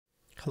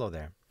Hello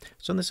there.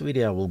 So in this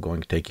video I will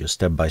going to take you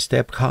step by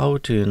step how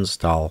to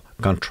install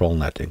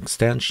ControlNet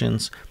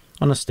extensions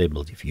on a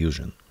stable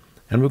diffusion.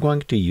 And we're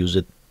going to use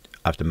it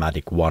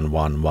automatic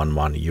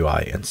 1111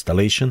 UI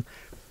installation.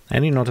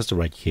 And you notice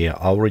right here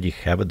I already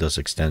have those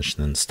extensions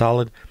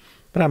installed,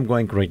 but I'm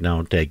going right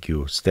now to take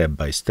you step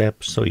by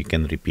step so you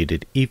can repeat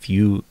it if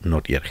you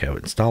not yet have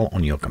installed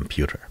on your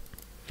computer.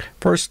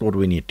 First, what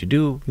we need to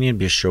do, we need to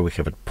be sure we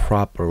have a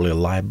properly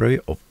library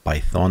of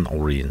Python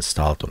already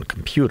installed on the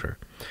computer.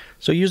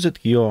 So use it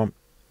your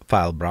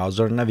file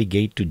browser,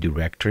 navigate to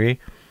directory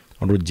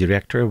or root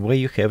directory where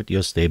you have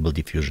your stable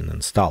diffusion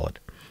installed.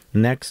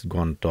 Next, go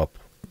on top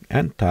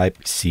and type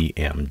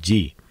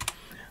cmd.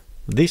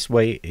 This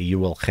way you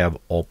will have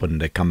open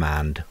the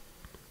command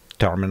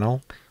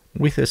terminal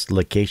with its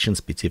location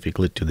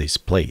specifically to this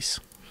place.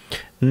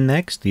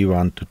 Next, you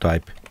want to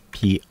type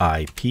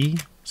pip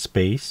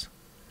space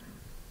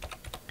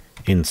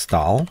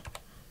install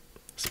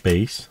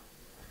space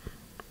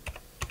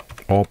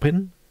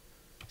open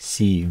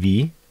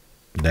cv-python.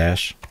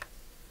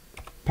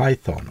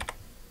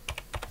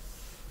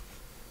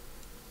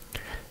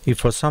 If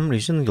for some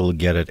reason you'll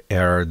get an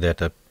error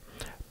that a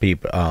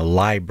pip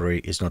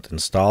library is not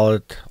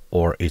installed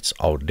or it's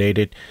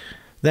outdated,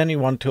 then you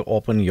want to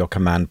open your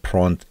command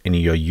prompt in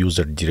your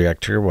user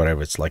directory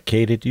wherever it's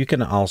located. You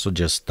can also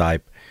just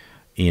type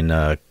in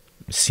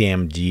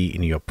cmd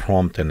in your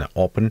prompt and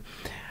open.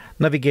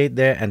 Navigate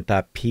there and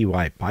type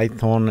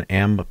py-python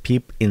and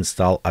pip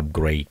install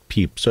upgrade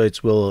pip. So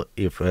it will,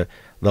 if the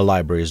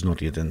library is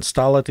not yet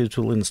installed, it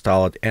will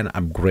install it and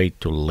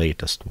upgrade to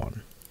latest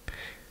one.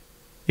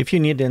 If you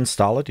need to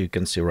install it, you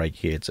can see right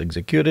here it's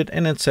executed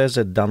and it says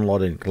that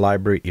downloading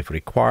library if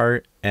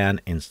required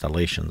and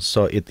installation.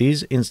 So it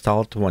is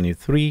installed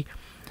 23.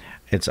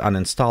 It's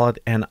uninstalled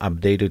and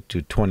updated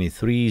to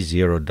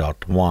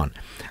 23.0.1.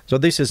 So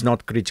this is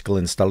not critical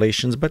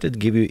installations, but it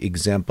gives you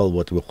example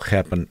what will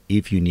happen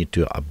if you need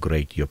to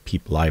upgrade your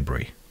pip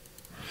library.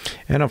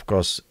 And of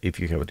course, if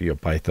you have your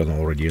Python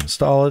already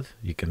installed,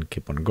 you can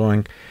keep on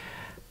going.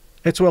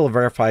 It will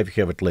verify if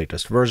you have the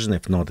latest version.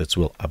 If not, it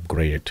will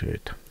upgrade it to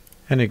it.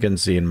 And you can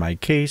see in my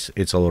case,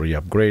 it's already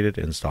upgraded,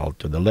 installed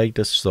to the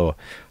latest, so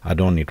I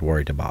don't need to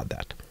worry about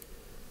that.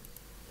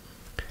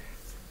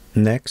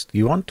 Next,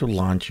 you want to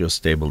launch your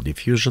stable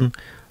diffusion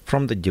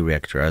from the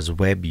directory as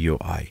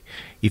webui.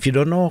 If you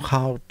don't know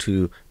how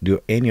to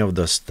do any of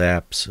the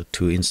steps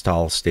to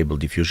install stable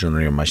diffusion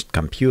on your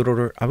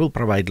computer, I will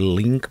provide a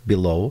link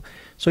below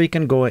so you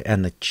can go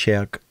and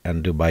check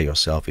and do by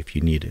yourself if you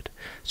need it.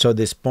 So at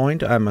this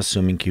point, I'm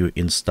assuming you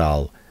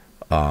install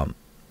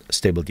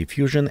stable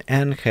diffusion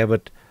and have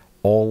it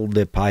all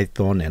the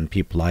Python and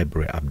pip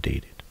library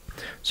updated.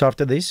 So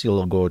after this,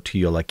 you'll go to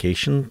your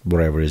location,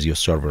 wherever is your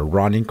server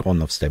running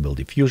on of stable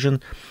diffusion,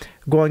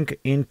 going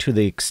into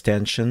the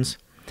extensions.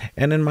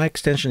 And in my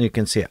extension, you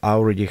can see I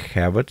already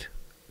have it,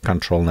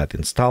 ControlNet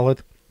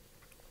installed.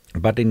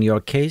 But in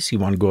your case, you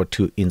want to go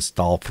to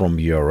install from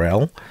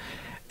URL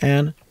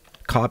and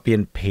copy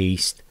and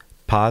paste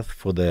path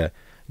for the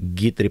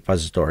Git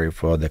repository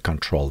for the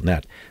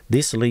ControlNet.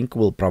 This link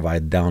will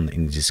provide down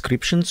in the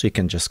description, so you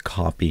can just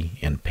copy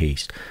and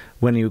paste.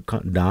 When you're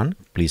done,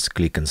 please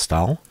click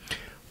install.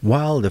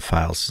 While the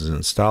files is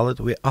installed,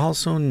 we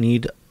also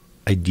need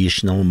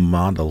additional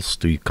models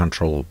to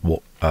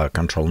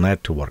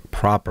ControlNet to work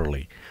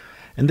properly.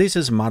 And this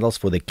is models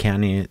for the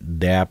canny,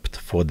 depth,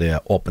 for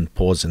the open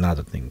pause and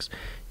other things.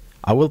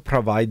 I will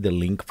provide the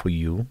link for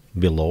you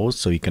below,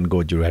 so you can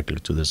go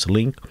directly to this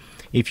link.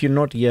 If you're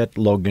not yet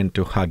logged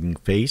into Hugging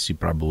Face, it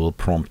probably will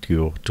prompt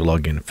you to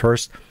log in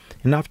first.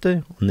 And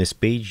after, on this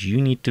page,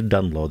 you need to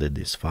download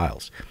these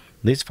files.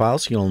 These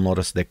files, you'll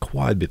notice they're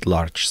quite a bit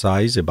large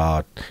size,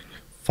 about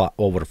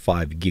over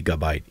 5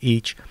 GB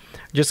each.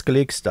 Just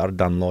click start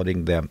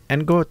downloading them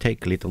and go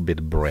take a little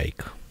bit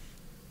break.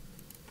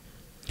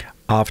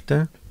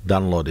 After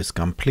download is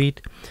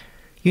complete,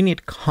 you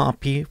need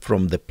copy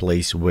from the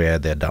place where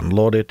they're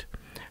downloaded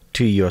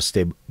to your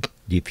stable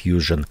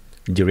diffusion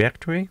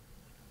directory.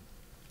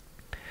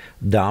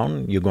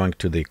 Down, you're going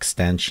to the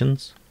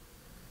extensions,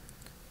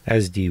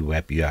 SD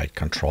webui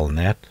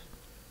ControlNet,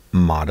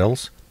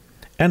 models,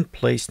 and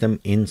place them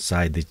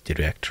inside this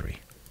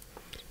directory.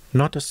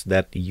 Notice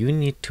that you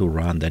need to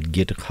run that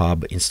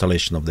GitHub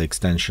installation of the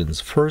extensions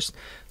first,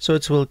 so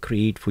it will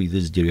create for you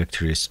this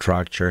directory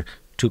structure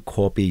to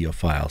copy your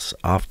files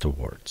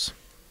afterwards.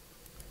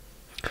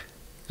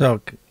 So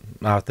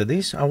after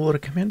this, I will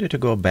recommend you to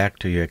go back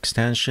to your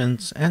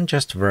extensions and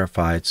just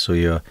verify it so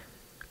your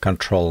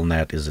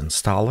ControlNet is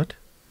installed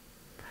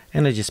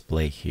and a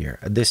display here.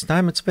 At this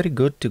time, it's very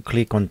good to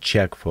click on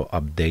check for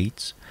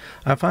updates.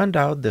 I found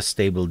out the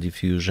stable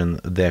diffusion,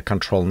 the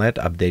ControlNet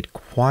update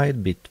quite a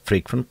bit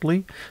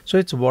frequently, so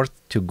it's worth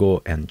to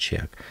go and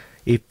check.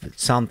 If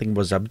something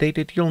was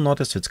updated, you'll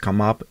notice it's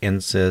come up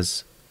and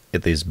says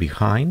it is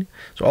behind.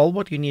 So all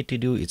what you need to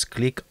do is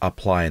click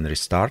apply and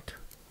restart.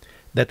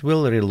 That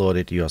will reload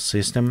it your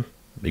system.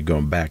 We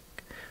go back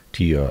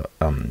to your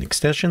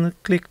extension,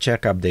 click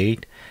check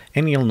update,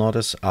 and you'll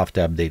notice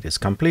after update is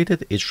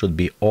completed, it should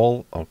be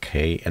all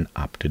okay and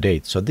up to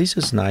date. So this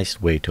is a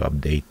nice way to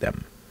update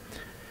them.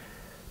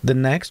 The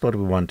next, what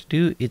we want to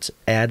do is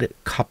add a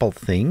couple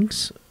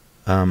things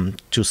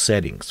to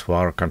settings for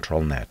our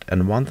ControlNet.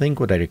 And one thing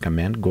what I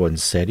recommend, go in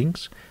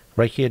settings.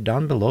 Right here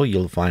down below,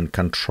 you'll find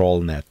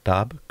ControlNet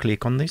tab.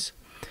 Click on this.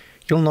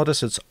 You'll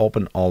notice it's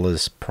open all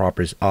these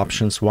properties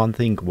options. One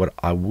thing what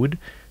I would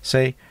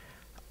say,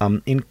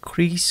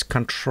 increase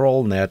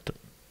ControlNet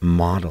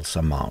models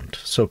amount.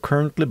 So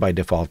currently by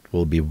default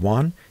will be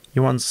 1.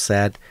 You want to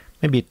set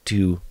maybe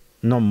 2,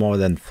 no more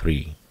than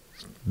 3.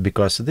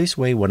 Because this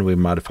way when we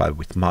modify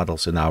with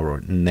models in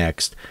our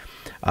next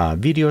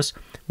videos,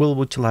 we'll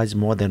utilize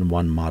more than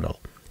one model.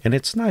 And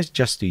it's nice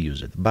just to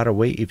use it. By the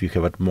way, if you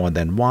have it more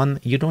than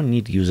 1, you don't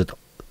need to use it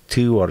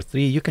 2 or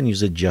 3. You can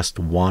use it just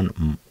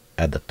 1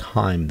 at the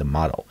time, the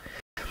model.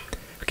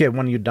 Okay,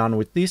 when you're done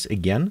with this,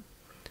 again,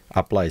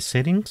 apply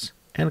settings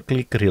and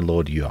click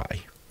reload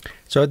UI.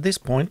 So at this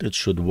point, it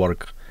should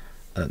work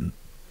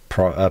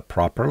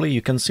properly.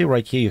 You can see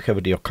right here, you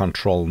have your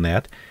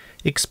ControlNet,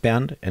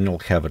 expand, and you'll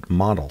have it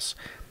models.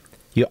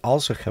 You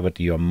also have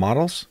it your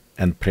models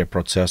and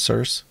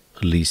preprocessors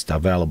list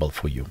available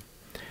for you.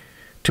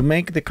 To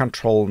make the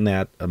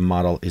ControlNet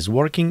model is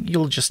working,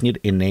 you'll just need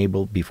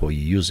enable before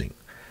you're using.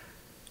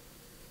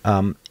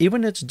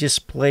 Even it's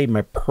display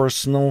my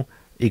personal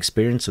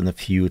experience in a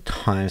few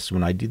times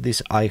when I did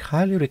this, I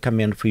highly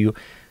recommend for you,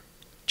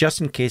 just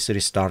in case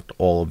restart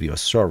all of your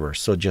servers.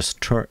 So just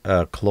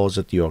close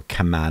at your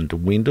command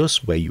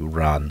windows where you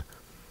run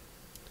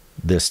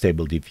the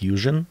Stable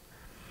Diffusion,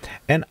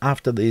 and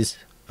after this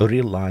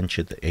relaunch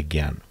it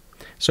again.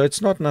 So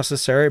it's not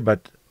necessary,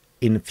 but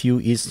in a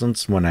few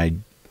instances when I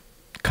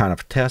kind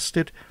of test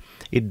it,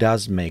 it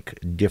does make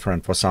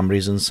different. For some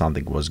reason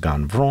something was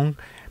gone wrong,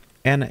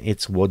 and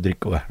it's would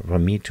require for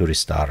me to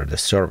restart the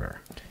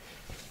server.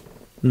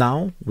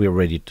 Now we're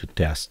ready to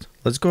test.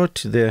 Let's go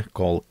to the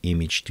call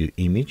image to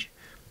image.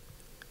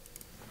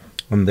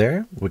 And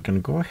there we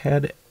can go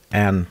ahead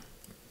and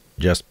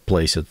just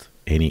place it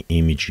any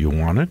image you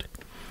wanted.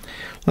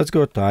 Let's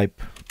go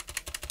type,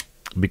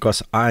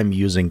 because I'm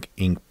using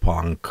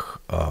Ink.Punk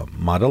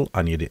model,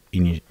 I need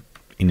to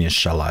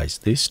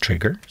initialize this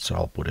trigger, so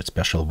I'll put a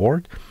special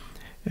word,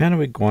 and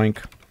we're going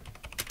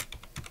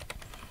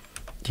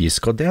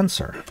disco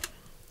dancer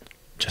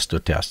just to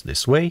test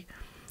this way.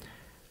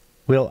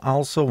 We'll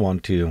also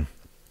want to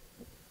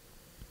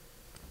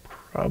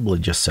probably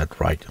just set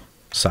right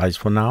size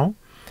for now,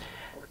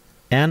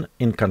 and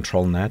in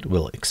ControlNet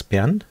we'll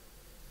expand,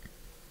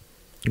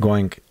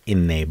 going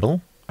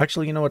enable.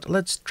 Actually, you know what,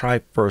 let's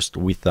try first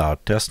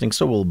without testing,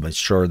 so we'll make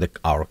sure that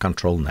our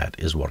ControlNet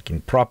is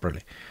working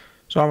properly.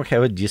 So I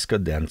have a disco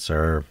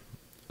dancer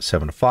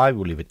 7.5,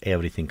 we'll leave it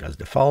everything as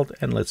default,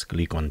 and let's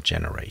click on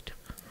generate.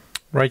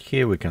 Right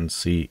here we can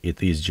see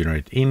it is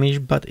generate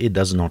image, but it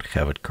does not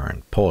have a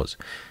current pose.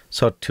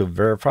 So to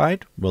verify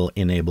it, we'll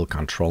enable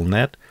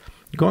ControlNet,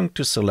 going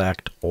to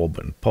select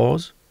open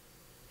pose.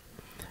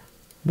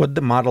 What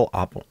the model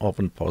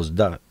open pose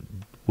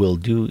will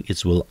do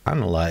is will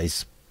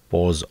analyze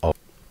pose of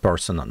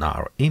person on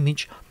our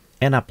image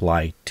and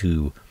apply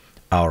to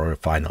our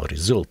final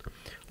result.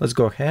 Let's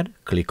go ahead,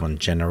 click on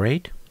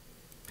generate.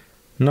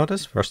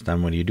 Notice first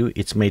time when you do,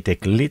 it may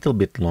take a little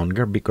bit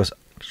longer because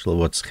actually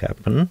what's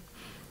happened,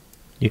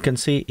 you can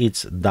see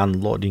it's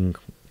downloading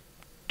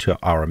to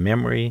our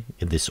memory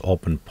in this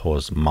open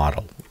pose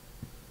model.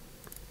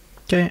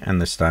 Okay,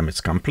 and this time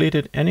it's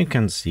completed, and you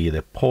can see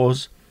the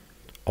pose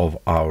of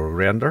our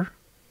render,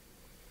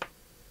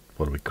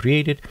 what we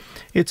created.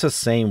 It's the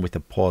same with the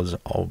pose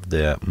of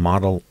the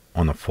model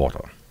on a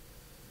photo.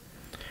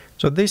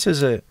 So this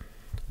is a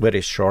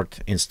very short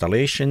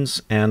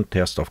installations and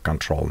test of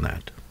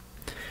ControlNet.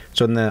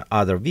 So in the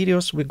other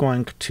videos, we're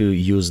going to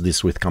use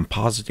this with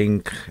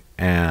compositing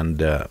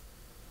and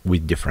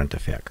with different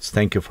effects.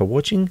 Thank you for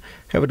watching.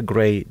 Have a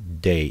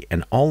great day,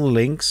 and all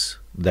links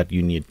that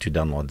you need to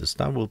download this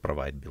stuff will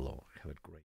provide below.